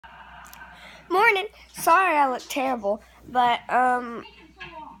Morning. Sorry I look terrible, but I'm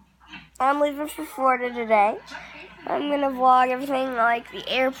leaving for Florida today. I'm gonna vlog everything like the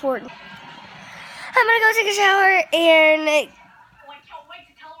airport. I'm gonna go take a shower and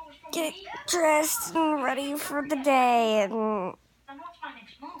get dressed and ready for the day and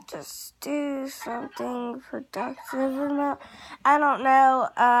just do something productive. I don't know.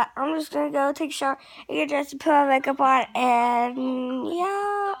 I'm just gonna go take a shower and get dressed and put my makeup on, and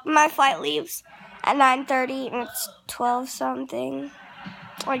yeah, my flight leaves at 9:30 and it's 12 something,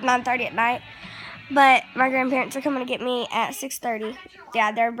 like 9:30 at night. But my grandparents are coming to get me at 6:30.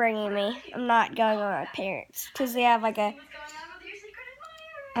 Yeah, they're bringing me. I'm not going with my parents because they have like a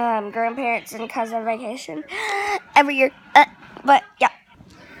grandparents and cousin vacation every year. But yeah.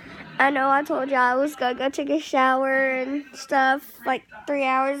 I know I told y'all I was going to go take a shower and stuff like 3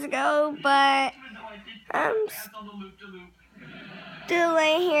 hours ago, but I'm still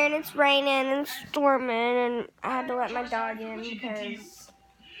laying here and it's raining and storming, and I had to let my dog in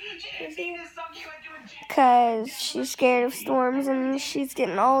because she's scared of storms and she's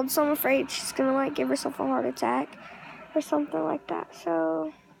getting old, so I'm afraid she's going to like give herself a heart attack or something like that.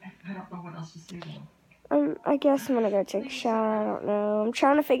 So I guess I'm going to go take a shower. I don't know. I'm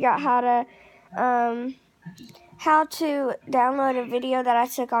trying to figure out how to download a video that I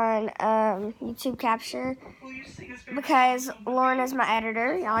took on YouTube Capture, because Lauren is my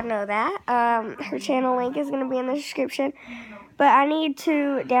editor. Y'all know that. Her channel link is going to be in the description. But I need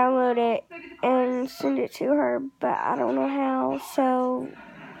to download it and send it to her, but I don't know how. So,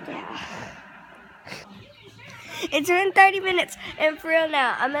 yeah. It's been 30 minutes, and for real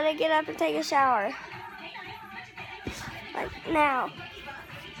now, I'm going to get up and take a shower. Like, now.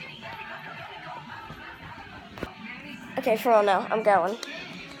 Okay, for real now, I'm going.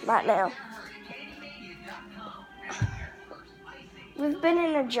 Right now. We've been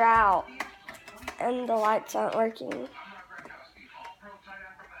in a drought, and the lights aren't working.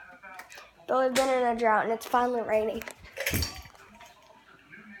 But we've been in a drought, and it's finally raining.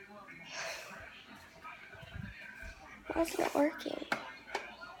 Why isn't it working?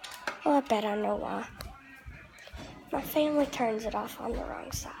 Oh, I bet I know why. My family turns it off on the wrong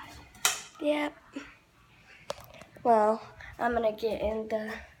side. Yep. Well, I'm gonna get in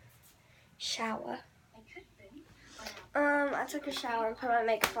the shower. I took a shower and put my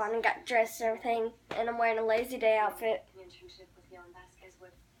makeup on and got dressed and everything, and I'm wearing a lazy day outfit.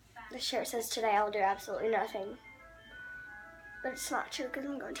 The shirt says today I will do absolutely nothing. But it's not true because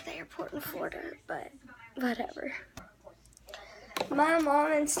I'm going to the airport in Florida, but whatever. My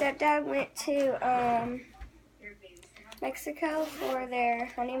mom and stepdad went to Mexico for their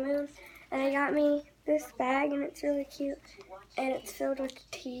honeymoon, and they got me this bag, and it's really cute, and it's filled with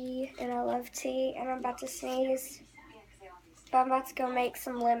tea, and I love tea, and I'm about to sneeze, but I'm about to go make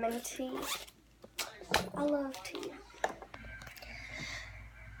some lemon tea. I love tea.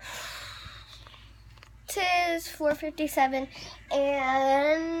 Tis 4:57,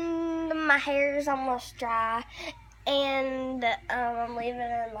 and my hair is almost dry, and I'm leaving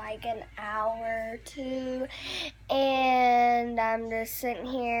in like an hour or two, and I'm just sitting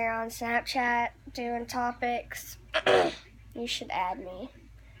here on Snapchat doing topics. You should add me.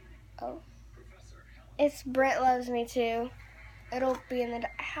 Oh, it's Brent Loves Me Too. It'll be in the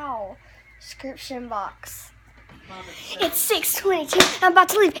description box. It's 6:22. I'm about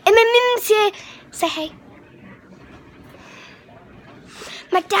to leave, and my mom's here. Say hey.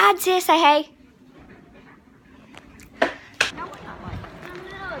 My dad's here. Say hey.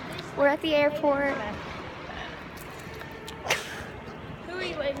 We're at the airport. Who are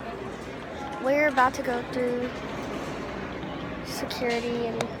you waiting for? We're about to go through security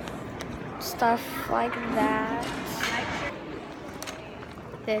and stuff like that.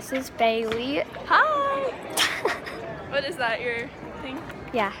 This is Bailey. Hi! What is that, your thing?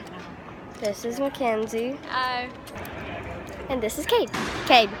 Yeah. This is Mackenzie. Hi. And this is Cade.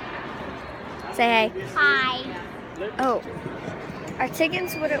 Cade. Say hey. Hi. Oh. Our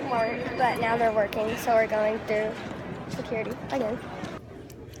tickets wouldn't work, but now they're working, so we're going through security again.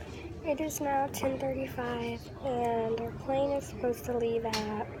 It is now 10:35, and our plane is supposed to leave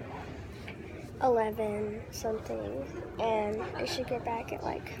at 11 something, and it should get back at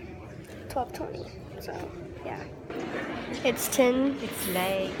like 12:20. So yeah, it's 10. It's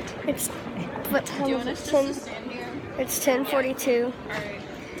late. It's what time? Do you is want it? us 10. just to stand here? It's 10:42,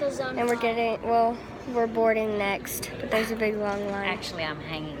 Alright. and we're boarding next, but there's a big long line. Actually, I'm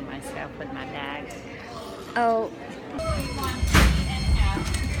hanging myself with my bag. Oh.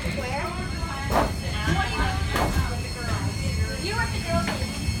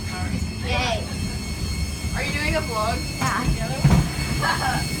 Yay. Are you doing a vlog?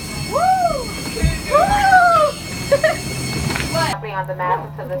 Yeah. Woo! carry on the mat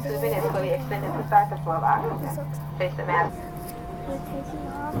until the tubing is fully extended to start the flow of oxygen. Face the mat. We're taking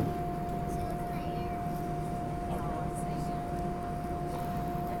off.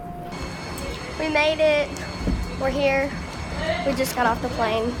 We made it. We're here. We just got off the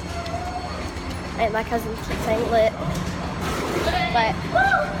plane. And my cousin keeps saying lit. But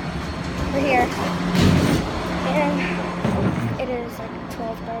we're here. And it is like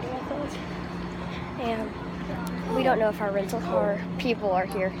 12:30, I think. And we don't know if our rental car people are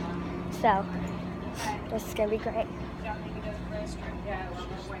here. So this is gonna be great.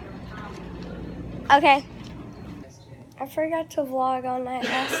 Okay. I forgot to vlog on that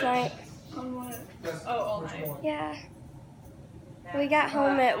last night. On what? Oh, all night. Yeah. We got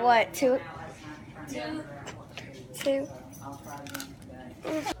home at what, 2? 2.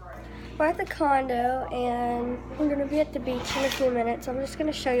 We're at the condo and we're gonna be at the beach in a few minutes. I'm just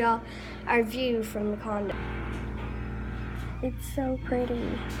gonna show y'all our view from the condo. It's so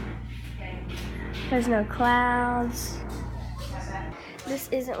pretty. There's no clouds. This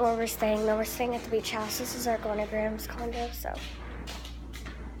isn't where we're staying though. We're staying at the beach house. This is our Glenagram's condo, so.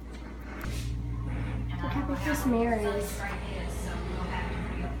 Look how big this mirror is.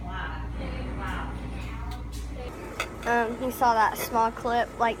 You saw that small clip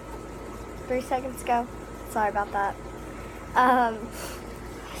like 3 seconds ago. Sorry about that.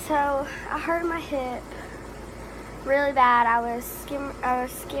 So I hurt my hip really bad. I was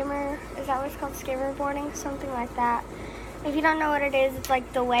skimmer. Is that what it's called? Skimmer boarding, something like that. If you don't know what it is, it's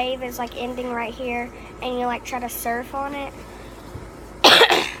like the wave is like ending right here, and you like try to surf on it.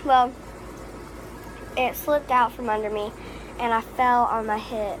 Well, it slipped out from under me, and I fell on my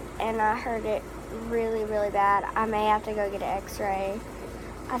hip, and I hurt it really, really bad. I may have to go get an x-ray.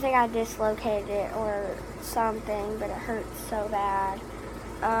 I think I dislocated it or something, but it hurts so bad.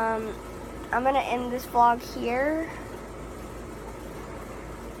 I'm gonna end this vlog here.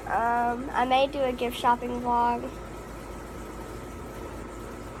 I may do a gift shopping vlog.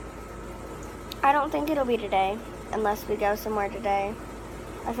 I don't think it'll be today, unless we go somewhere today.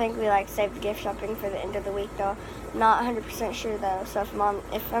 I think we like save the gift shopping for the end of the week though. Not 100% sure though, so if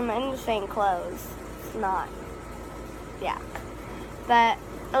I'm in the same clothes, it's not, yeah. But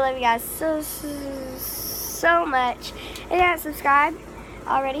I love you guys so much. If you haven't subscribed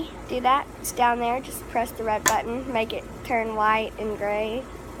already, do that. It's down there. Just press the red button, make it turn white and gray.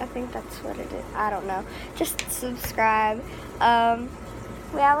 I think that's what it is. I don't know. Just subscribe.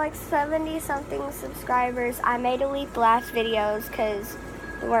 We have like 70 something subscribers. I may delete the last videos because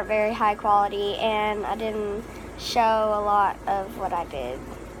they weren't very high quality and I didn't show a lot of what I did.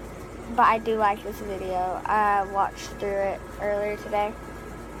 But I do like this video. I watched through it earlier today.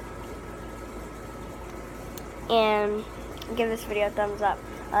 And give this video a thumbs up.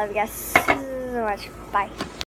 I love you guys so much. Bye.